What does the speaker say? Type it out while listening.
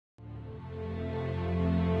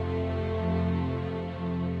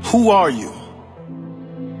Who are you?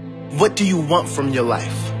 What do you want from your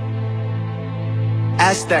life?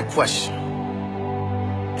 Ask that question.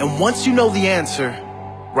 And once you know the answer,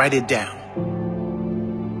 write it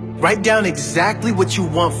down. Write down exactly what you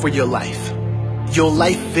want for your life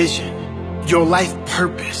vision, your life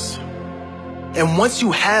purpose. And once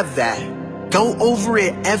you have that, go over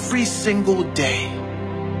it every single day.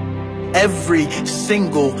 Every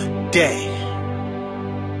single day.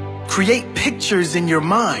 Create pictures in your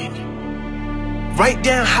mind. Write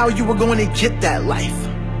down how you are going to get that life.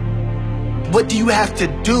 What do you have to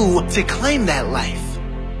do to claim that life?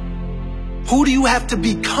 Who do you have to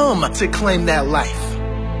become to claim that life?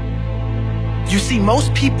 You see,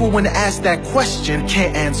 most people when asked that question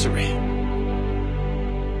can't answer it.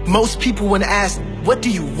 Most people when asked, what do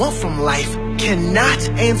you want from life, cannot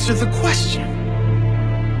answer the question.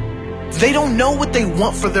 They don't know what they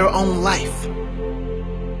want for their own life.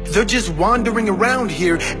 They're just wandering around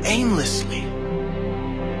here aimlessly.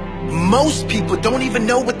 Most people don't even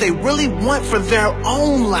know what they really want for their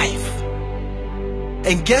own life.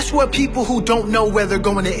 And guess what? People who don't know where they're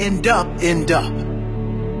going to end up.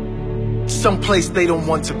 Someplace they don't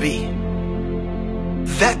want to be.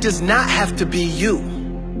 That does not have to be you.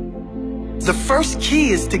 The first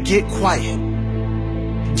key is to get quiet.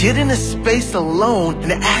 Get in a space alone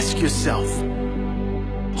and ask yourself,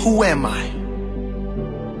 who am I?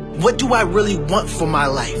 What do I really want for my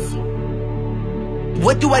life?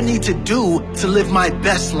 What do I need to do to live my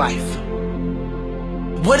best life?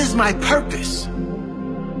 What is my purpose?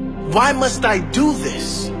 Why must I do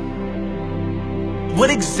this?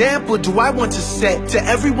 What example do I want to set to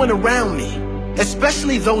everyone around me,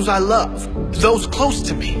 especially those I love, those close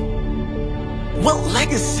to me? What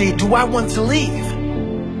legacy do I want to leave?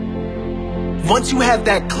 Once you have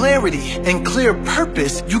that clarity and clear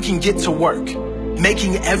purpose, you can get to work,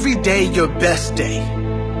 making every day your best day,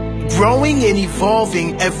 growing and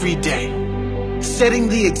evolving every day, setting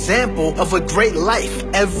the example of a great life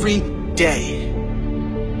every day,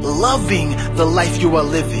 loving the life you are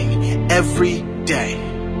living every day.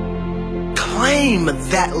 Claim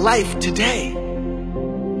that life today.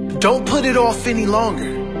 Don't put it off any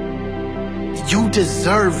longer. You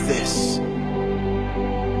deserve this.